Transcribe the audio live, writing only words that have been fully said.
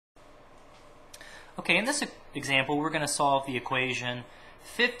Okay, in this example, we're going to solve the equation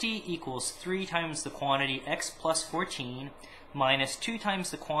 50 equals 3 times the quantity x plus 14 minus 2 times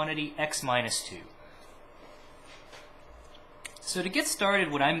the quantity x minus 2. So to get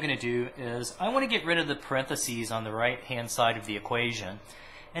started, what I'm going to do is I want to get rid of the parentheses on the right-hand side of the equation.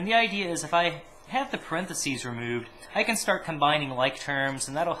 And the idea is if I have the parentheses removed, I can start combining like terms,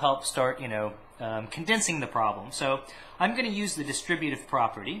 and that'll help start, condensing the problem. So I'm going to use the distributive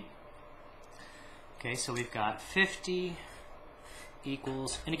property. Okay, so we've got 50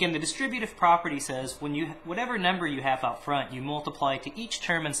 equals, and again, the distributive property says whatever number you have out front, you multiply to each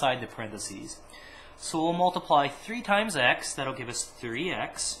term inside the parentheses. So we'll multiply 3 times x, that'll give us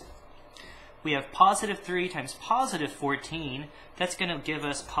 3x. We have positive 3 times positive 14, that's going to give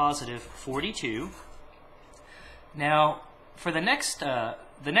us positive 42. Now, for the next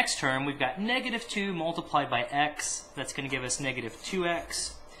term, we've got negative 2 multiplied by x, that's going to give us negative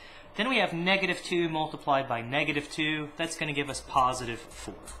 2x. Then we have negative 2 multiplied by negative 2. That's going to give us positive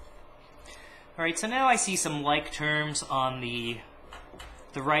 4. All right, so now I see some like terms on the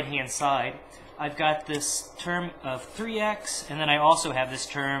right-hand side. I've got this term of 3x, and then I also have this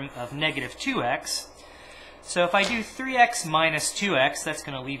term of negative 2x. So if I do 3x minus 2x, that's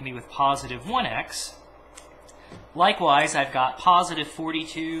going to leave me with positive 1x. Likewise, I've got positive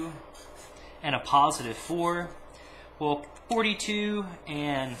 42 and a positive 4. Well, 42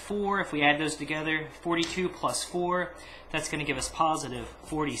 and 4, if we add those together, 42 plus 4, that's going to give us positive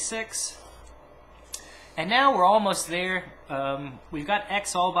 46. And now we're almost there. We've got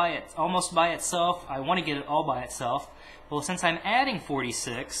x almost by itself. I want to get it all by itself. Well, since I'm adding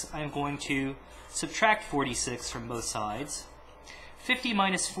 46, I'm going to subtract 46 from both sides. 50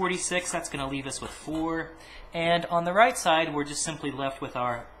 minus 46, that's going to leave us with 4. And on the right side, we're just simply left with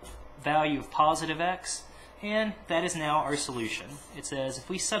our value of positive x. And that is now our solution. It says if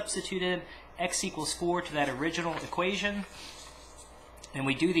we substituted x equals 4 to that original equation, and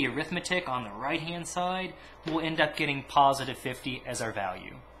we do the arithmetic on the right-hand side, we'll end up getting positive 50 as our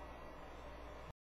value.